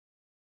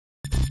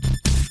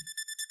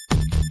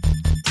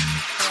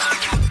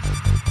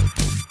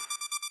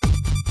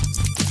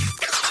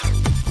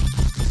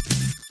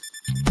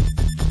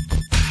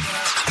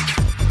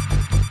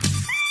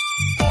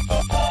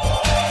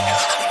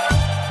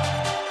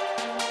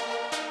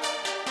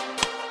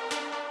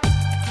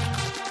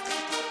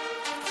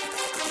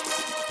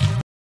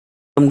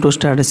Welcome to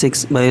Statistics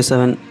Bio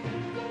 7.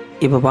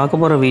 இப்போ பார்க்க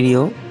போகிற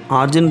வீடியோ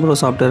OriginPro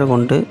சாஃப்ட்வேரை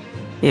கொண்டு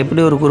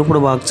எப்படி ஒரு குரூப்டு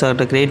பாக்ஸ்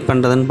சார்ட்டை க்ரியேட்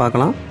பண்ணுறதுன்னு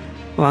பார்க்கலாம்.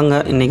 வாங்க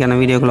இன்றைக்கான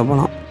வீடியோக்குள்ளே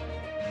போகலாம்.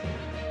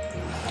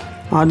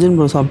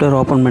 OriginPro சாஃப்ட்வேர்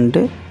ஓப்பன்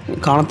பண்ணிட்டு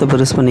காலத்தை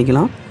பெருசு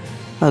பண்ணிக்கலாம்.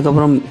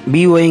 அதுக்கப்புறம்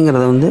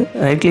BYங்கிறத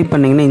ரைட் கிளிக்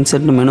பண்ணிங்கன்னா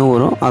இன்சர்ட்னு மெனு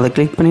வரும். அதை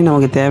கிளிக் பண்ணி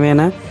நமக்கு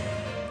தேவையான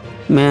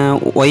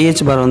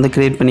YH பார்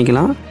க்ரியேட்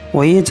பண்ணிக்கலாம்.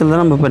 YHல்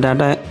தான் நம்ம இப்போ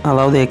டேட்டா,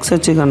 அதாவது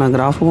XHக்கான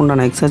கிராஃபுக்கு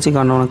உண்டான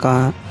XHக்கான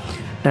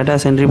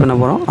டேட்டாஸ் என்ட்ரி பண்ண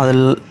போகிறோம்.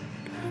 அதில்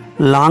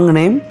லாங்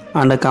நேம்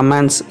அண்ட்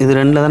கமெண்ட்ஸ் இது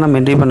ரெண்டில் தான் நம்ம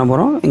என்ட்ரி பண்ண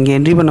போகிறோம். இங்கே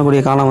என்ட்ரி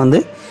பண்ணக்கூடிய காலம்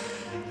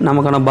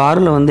நமக்கான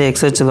பாரில்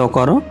XHல்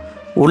உட்காரும்.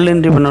 உள்ள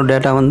என்ட்ரி பண்ண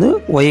டேட்டா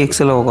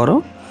YXல்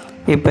உட்காரும்.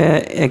 இப்போ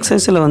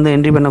XHல்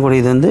என்ட்ரி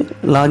பண்ணக்கூடியது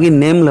லாகின்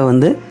நேமில்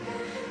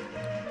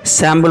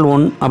sample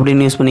 1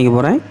 அப்படின்னு யூஸ் பண்ணிக்க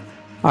போகிறேன்.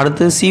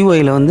 அடுத்து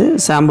CYயில்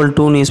sample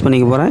 2ன்னு யூஸ்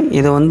பண்ணிக்க போகிறேன்.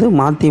 இதை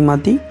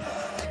மாற்றி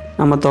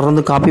நம்ம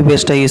தொடர்ந்து காப்பி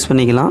பேஸ்ட்டாக யூஸ்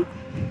பண்ணிக்கலாம்.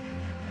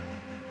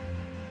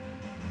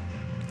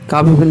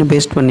 காப்பி பண்ணி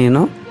பேஸ்ட்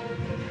பண்ணிடணும்.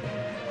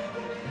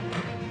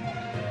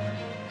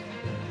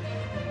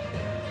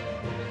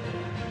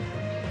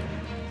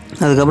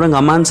 அதுக்கப்புறம்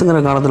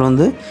கமாண்ட்ஸுங்கிற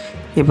காலத்தில்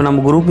இப்போ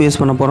நம்ம குரூப் யூஸ்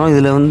பண்ண போகிறோம்.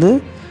 இதில்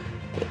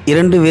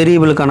 2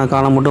 வேரியபிளுக்கான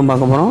காலம் மட்டும்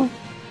பார்க்க போகிறோம்.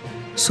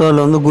 ஸோ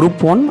அதில்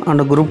குரூப் 1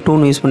 அண்ட் குரூப்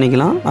 2ன்னு யூஸ்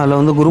பண்ணிக்கலாம்.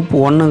 அதில் குரூப்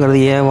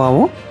 1ங்கிறது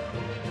ஏவாகவும்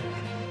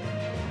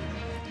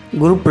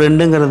குரூப்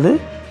 2ங்கிறது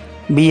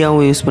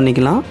பியாகவும் யூஸ்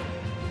பண்ணிக்கலாம்.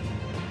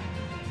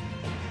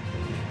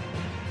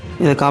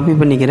 இதை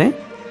காப்பி பண்ணிக்கிறேன்.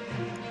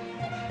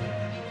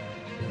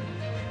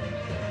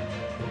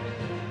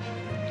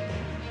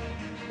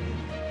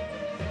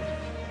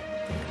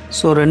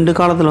 ஸோ 2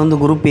 காலத்தில்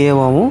group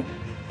ஏவாகவும்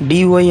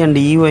DY and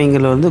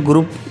EYங்கிறது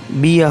group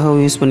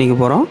பியாகவும் use பண்ணிக்க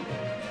போகிறோம்.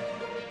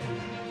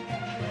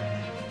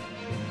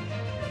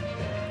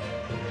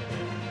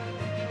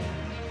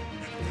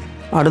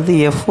 அடுத்து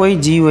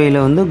FYGYயில்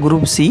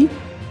குரூப் C.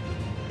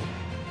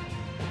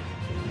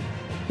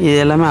 இது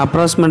எல்லாமே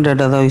அப்ராக்சிமேட்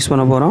டேட்டா தான் யூஸ்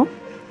பண்ண போகிறோம்.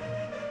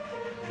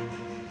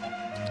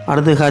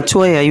 அடுத்து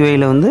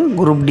HYIYயில்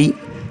குரூப் D.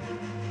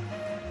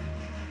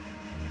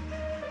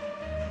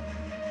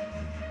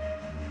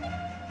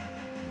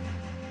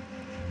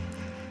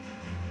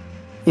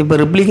 இப்போ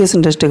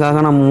ரெப்ளிகேஷன்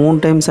டெஸ்ட்டுக்காக நம்ம 3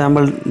 டைம்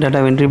சாம்பிள் டேட்டா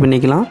என்ட்ரி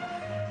பண்ணிக்கலாம்.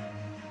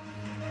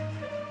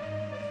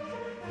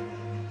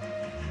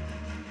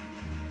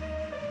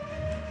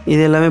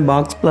 இது எல்லாமே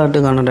பாக்ஸ்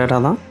பிளாட்டுக்கான டேட்டா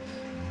தான்.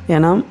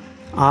 ஏன்னா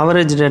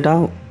ஆவரேஜ் டேட்டா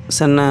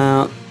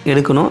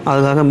எடுக்கணும்.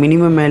 அதுக்காக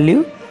மினிமம் வேல்யூ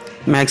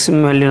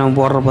மேக்ஸிமம் வேல்யூ நம்ம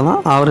போடுறப்ப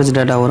தான் ஆவரேஜ்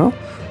டேட்டா வரும்.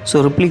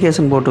 ஸோ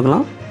ரெப்ளிகேஷன்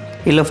போட்டுக்கலாம்,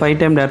 இல்லை 5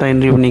 டைம் டேட்டா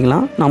என்ட்ரி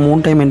பண்ணிக்கலாம். நான்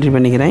 3 டைம் என்ட்ரி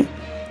பண்ணிக்கிறேன்.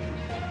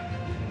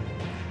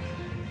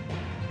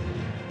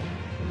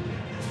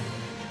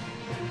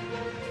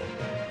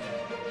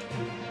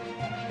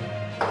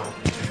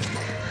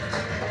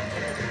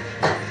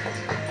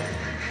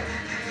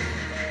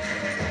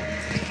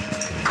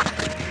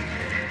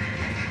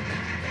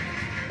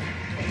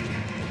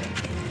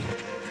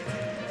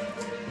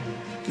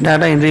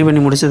 டேட்டா என்ட்ரி பண்ணி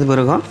முடிச்சது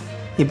பிறகு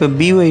இப்போ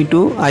BY to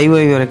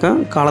IY வரைக்கும்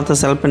காலத்தை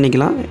செலக்ட்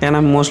பண்ணிக்கலாம். ஏன்னா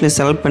மோஸ்ட்லி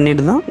செலக்ட்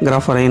பண்ணிவிட்டு தான்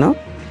கிராஃப் வரையணும்.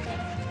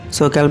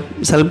 ஸோ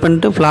செலக்ட்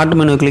பண்ணிட்டு ஃப்ளாட்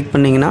மெனு கிளிக்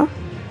பண்ணிங்கன்னா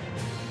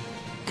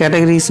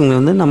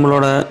கேட்டகரிஸுங்க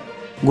நம்மளோட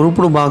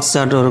குரூப்டு பாக்ஸ்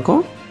சார்ட்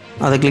இருக்கும்.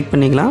 அதை கிளிக்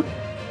பண்ணிக்கலாம்.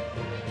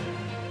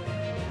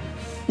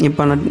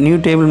 இப்போ நியூ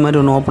டேபிள்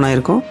மாதிரி ஒன்று ஓப்பன்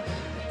ஆகிருக்கும்.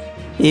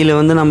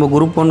 இதில் நம்ம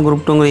குரூப் 1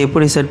 குரூப் 2ங்கிற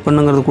எப்படி செட்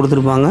பண்ணுங்கிறது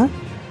கொடுத்துருப்பாங்க.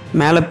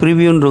 மேலே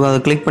ப்ரிவியூன்னு இருக்கும்.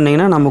 அதை கிளிக்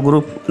பண்ணிங்கன்னா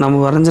நம்ம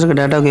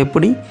வரைஞ்சிருக்க டேட்டாவுக்கு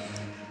எப்படி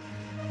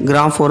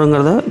கிராஃப்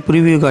வருங்கிறத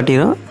ப்ரிவியூ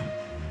காட்டிடும்.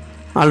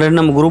 ஆல்ரெடி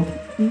நம்ம group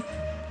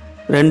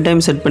 2 time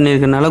set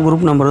பண்ணியிருக்கனால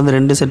group number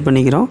 2 set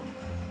பண்ணிக்கிறோம்.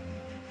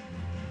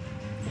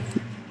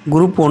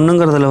 குரூப்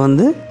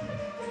 1ங்கிறதுல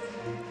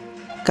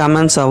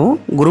கமெண்ட்ஸாகவும்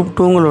குரூப்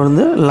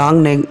 2ங்கிற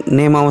லாங்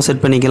நேமாகவும்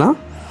செட் பண்ணிக்கலாம்.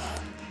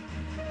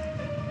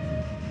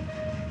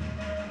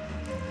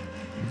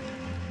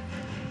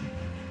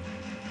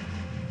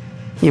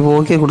 இப்போ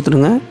ஓகே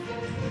கொடுத்துடுங்க.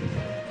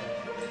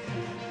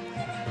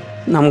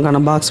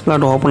 நமக்கான பாக்ஸ்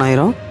பிளாட் ஓப்பன்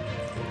ஆயிரும்.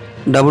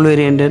 Double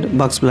வேரியண்டட்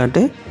box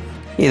plot.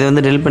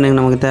 இதை டெலிட் பண்ணி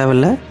நமக்கு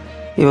தேவையில்லை.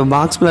 இப்போ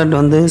பாக்ஸ் பிளாட்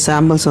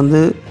சாம்பிள்ஸ்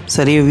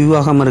சரியாக வியூ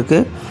ஆகாமல்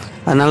இருக்குது.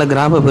 அதனால்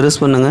கிராஃபை பெருசு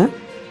பண்ணுங்கள்.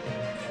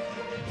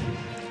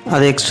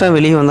 அது எக்ஸ்ட்ரா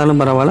வெளியே வந்தாலும்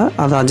பரவாயில்ல,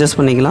 அதை அட்ஜஸ்ட்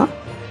பண்ணிக்கலாம்.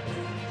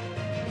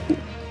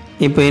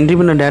 இப்போ என்ட்ரி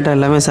பண்ண டேட்டா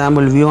எல்லாமே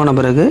சாம்பிள் வியூ ஆன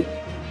பிறகு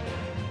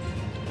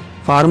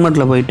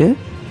ஃபார்மேட்டில் போயிட்டு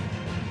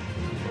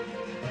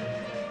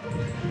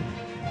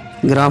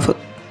கிராஃப்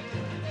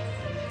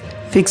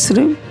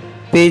ஃபிக்ஸ்டு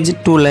பேஜ்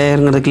 2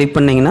 லேயருங்கிறத கிளிக்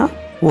பண்ணிங்கன்னா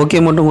ஓகே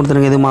மட்டும்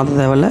கொடுத்துருங்க. எதுவும் மாற்ற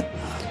தேவையில்லை.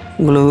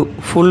 உங்களுக்கு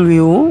ஃபுல்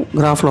வியூவும்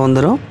கிராஃபில்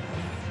வந்துடும்.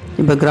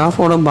 இப்போ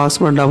கிராஃபோட பாக்ஸ்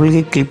டபுள்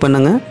கிளிக்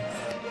பண்ணுங்கள்.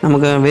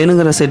 நமக்கு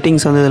வேணுங்கிற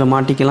செட்டிங்ஸ் இதில்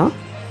மாட்டிக்கலாம்.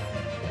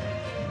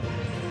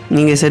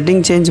 நீங்கள்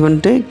செட்டிங் சேஞ்ச்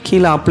பண்ணிட்டு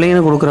கீழே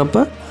அப்ளைன்னு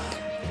கொடுக்குறப்ப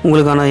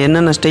உங்களுக்கான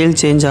என்னென்ன ஸ்டைல்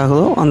சேஞ்ச்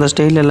ஆகுதோ அந்த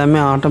ஸ்டைல்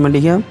எல்லாமே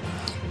ஆட்டோமேட்டிக்காக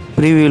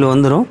ப்ரீவியூவில்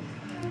வந்துடும்.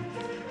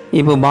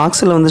 இப்போ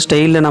பாக்ஸில்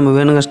ஸ்டைலில் நம்ம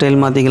வேணுங்கிற ஸ்டைல்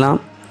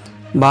மாற்றிக்கலாம்.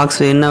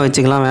 பாக்ஸ் என்ன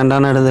வச்சுக்கலாம்,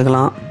 வேண்டான்னு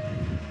எடுத்துக்கலாம்.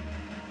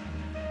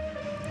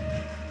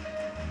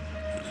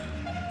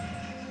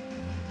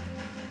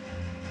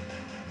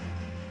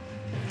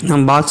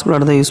 நம்ம பாக்ஸ்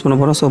பிளாட் தான் யூஸ் பண்ண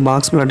போகிறோம். ஸோ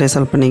பாக்ஸ் பிளாட்டே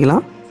செலக்ட்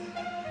பண்ணிக்கலாம்.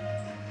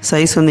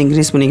 சைஸ் வந்து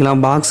இன்க்ரீஸ் பண்ணிக்கலாம்.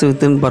 பாக்ஸ்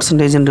வித்தின்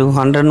பர்சன்டேஜ்னு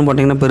 100ன்னு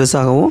போட்டிங்கன்னா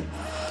பெருசாகவும்,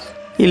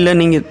 இல்லை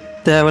நீங்கள்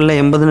தேவையில்லை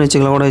 80ன்னு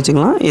வச்சுக்கலாம் கூட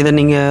வச்சுக்கலாம். இதை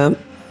நீங்கள்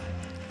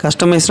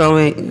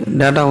கஸ்டமைஸ்டாகவே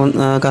டேட்டா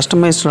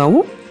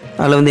கஸ்டமைஸ்டாகவும்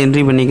அதில் வந்து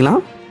என்ட்ரி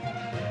பண்ணிக்கலாம்.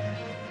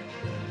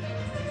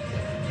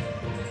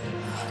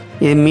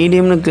 இது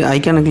மீடியம்னு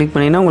ஐக்கானை கிளிக்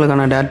பண்ணிங்கன்னா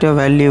உங்களுக்கான டேட்டா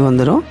வேல்யூ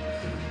வந்துடும்.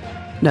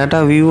 டேட்டா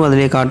வியூ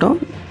அதிலே காட்டும்.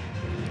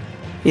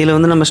 இதில்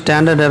வந்து நம்ம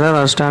standard error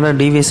R standard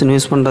deviation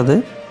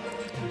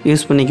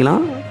use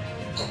பண்ணிக்கலாம்.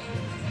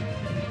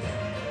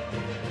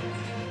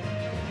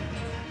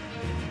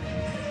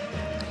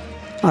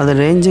 அது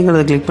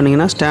ரேஞ்சுங்கிறத கிளிக்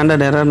பண்ணிங்கன்னா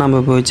ஸ்டாண்டர்ட் எரர் நம்ம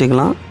இப்போ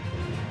வச்சுக்கலாம்.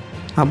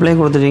 அப்ளை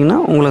கொடுத்துட்டிங்கன்னா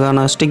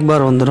உங்களுக்கான ஸ்டிக்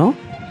பார் வந்துடும்.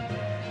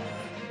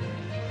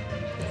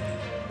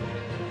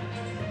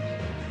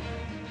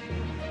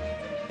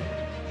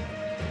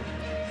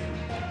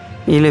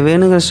 இதில்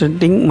வேணுங்கிற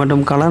செட்டிங்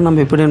மற்றும் கலர்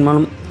நம்ம எப்படி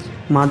வேணுமாலும்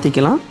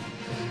மாற்றிக்கலாம்.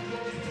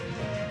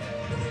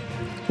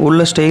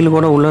 உள்ள ஸ்டைல்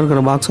கூட, உள்ளே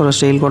இருக்கிற பாக்ஸோட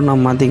ஸ்டைல் கூட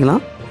நம்ம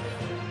மாற்றிக்கலாம்.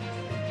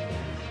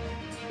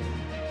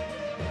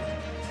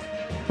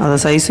 அதை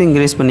சைஸும்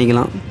இன்க்ரீஸ்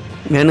பண்ணிக்கலாம்.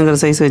 வேணுங்கிற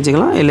சைஸ்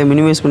வச்சுக்கலாம், இல்லை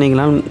மினிமைஸ்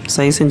பண்ணிக்கலாம்.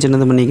 சைஸும்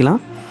சின்னது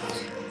பண்ணிக்கலாம்.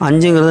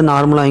 5ங்கிறது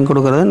நார்மலாக வாங்கி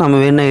கொடுக்குறது. நம்ம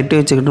வேணால்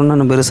 8 வச்சுக்கிட்டோம்னா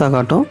நம்ம பெருசாக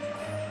காட்டும்.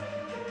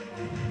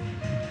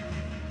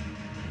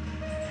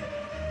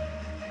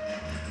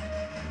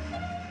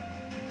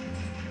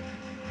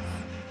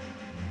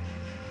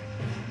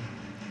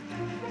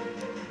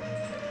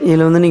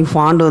 இதில் வந்து நீங்கள்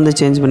ஃபாண்ட் வந்து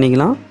சேஞ்ச்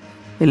பண்ணிக்கலாம்.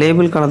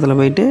 லேபிள் காலத்தில்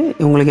போய்ட்டு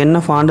உங்களுக்கு என்ன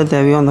ஃபாண்ட்டு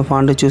தேவையோ அந்த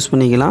ஃபாண்ட்டு சூஸ்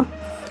பண்ணிக்கலாம்.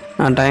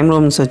 நான் டைம்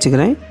ரோம்ஸ்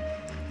வச்சுக்கிறேன்.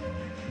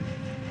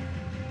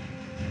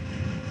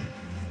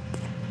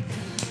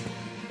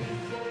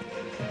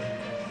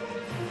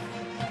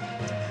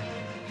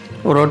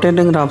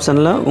 ரொட்டேட்டுங்கிற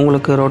ஆப்ஷனில்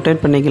உங்களுக்கு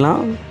ரொட்டேட் பண்ணிக்கலாம்.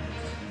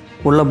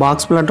 உள்ள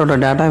பாக்ஸ் பிளாட்டோட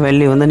டேட்டா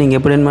வேல்யூ வந்து நீங்கள்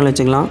எப்படி வேணுமாலும்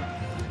வச்சுக்கலாம்.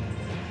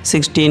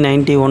 60,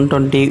 90,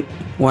 120,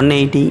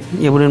 180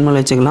 எப்படி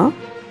வேணுமாலும் வச்சுக்கலாம்.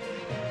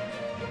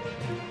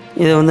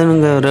 இதை வந்து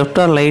நீங்கள் left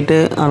or light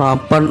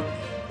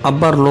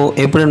Appar low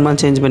எப்படி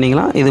வேணுமாலும் சேஞ்ச்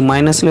பண்ணிக்கலாம். இது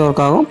மைனஸ்லேயும்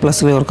ஒர்க் ஆகும்,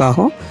 ப்ளஸ்லேயும் ஒர்க்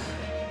ஆகும்.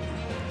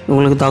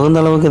 உங்களுக்கு தகுந்த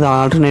அளவுக்கு இதை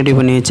ஆல்டர்னேட்டிவ்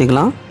பண்ணி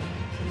வச்சுக்கலாம்.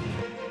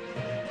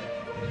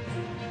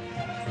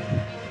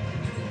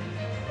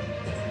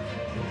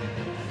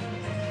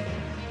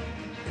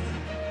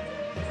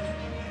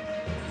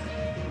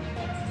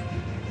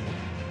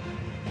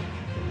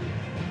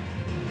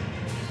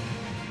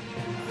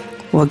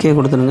 ஓகே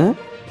கொடுத்துருங்க.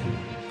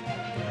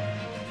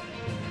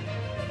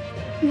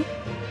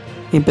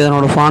 இப்போ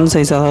இதனோட ஃபாண்ட்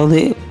சைஸ், அதாவது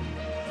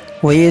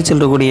ஒய்ஹெச்சில்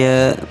இருக்கக்கூடிய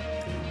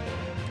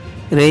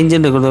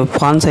ரேஞ்சில் இருக்கிற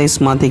ஃபாண்ட் சைஸ்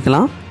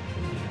மாற்றிக்கலாம்.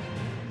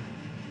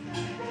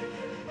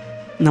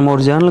 நம்ம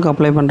ஒரு ஜேர்னலுக்கு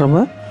அப்ளை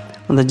பண்ணுறப்ப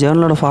அந்த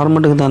ஜேர்னலோட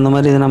ஃபார்மேட்டுக்கு தகுந்த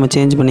மாதிரி இதை நம்ம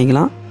சேஞ்ச்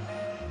பண்ணிக்கலாம்.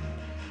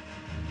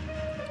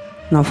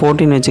 நான்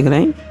 14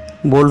 வச்சுக்கிறேன்,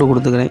 போல்டு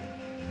கொடுத்துக்கிறேன்.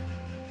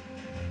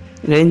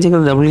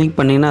 ரேஞ்சுக்கு டபுள் கிளிக்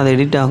பண்ணிங்கன்னா அது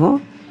எடிட் ஆகும்.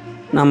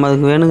 நம்ம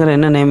அதுக்கு வேணுங்கிற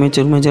என்ன நேம்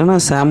வச்சுருக்கோம்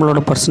நான்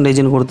சாம்பிளோட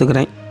பர்சன்டேஜ்னு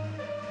கொடுத்துக்கிறேன்.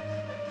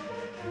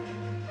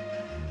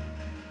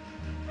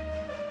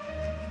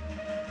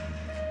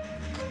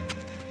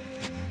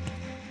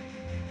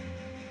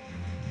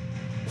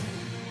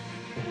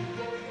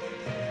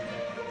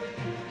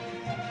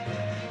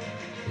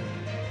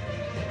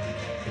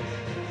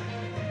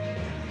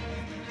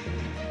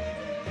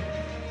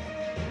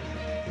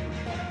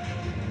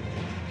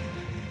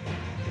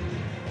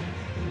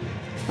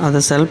 அதை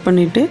செலக்ட்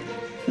பண்ணிவிட்டு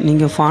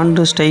நீங்கள்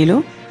ஃபாண்ட்டு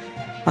ஸ்டைலும்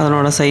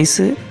அதனோட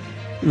சைஸு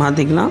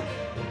மாற்றிக்கலாம்.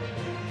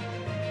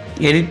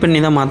 எடிட் பண்ணி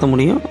தான் மாற்ற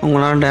முடியும்.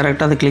 உங்களால்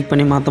டைரெக்டாக அதை கிளிக்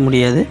பண்ணி மாற்ற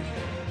முடியாது.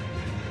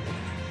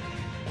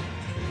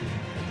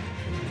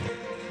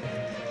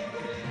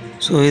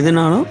 ஸோ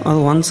எதுனாலும்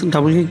அது ஒன்ஸ்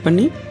டபுள் கிளிக்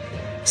பண்ணி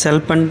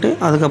செலக்ட் பண்ணிட்டு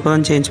அதுக்கப்புறம்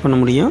தான் சேஞ்ச் பண்ண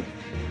முடியும்.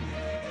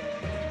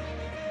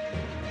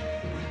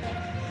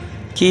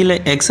 கீழே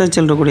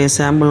எக்ஸ்ஹெச்சில் இருக்கக்கூடிய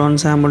சாம்பிள் 1,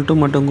 சாம்பிள்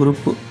 2 மற்றும்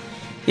குரூப்பு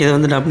இதை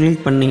வந்து டபுள்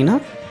கிளிக் பண்ணிங்கன்னா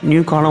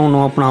நியூ காலம் ஒன்று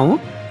ஓப்பன் ஆகும்.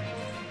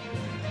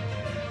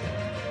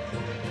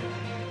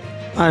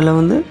 அதில்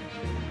வந்து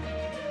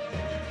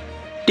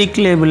டிக்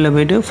லேபிளில்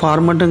போய்ட்டு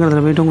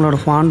ஃபார்மேட்டுங்கிறதுல போய்ட்டு உங்களோட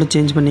ஃபாண்ட்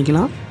சேஞ்ச்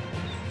பண்ணிக்கலாம்.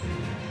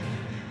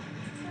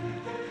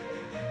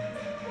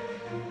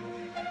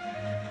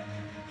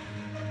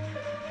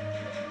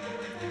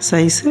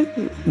 சைஸு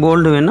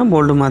போல்டு வேணால்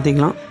போல்டு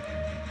மாற்றிக்கலாம்.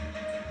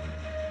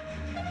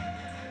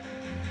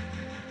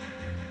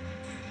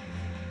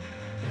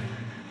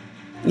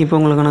 இப்போ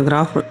உங்களுக்கான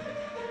கிராஃப்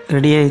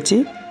ரெடி ஆயிடுச்சு.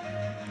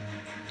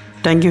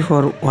 தேங்க்யூ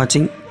ஃபார்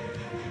வாட்சிங்.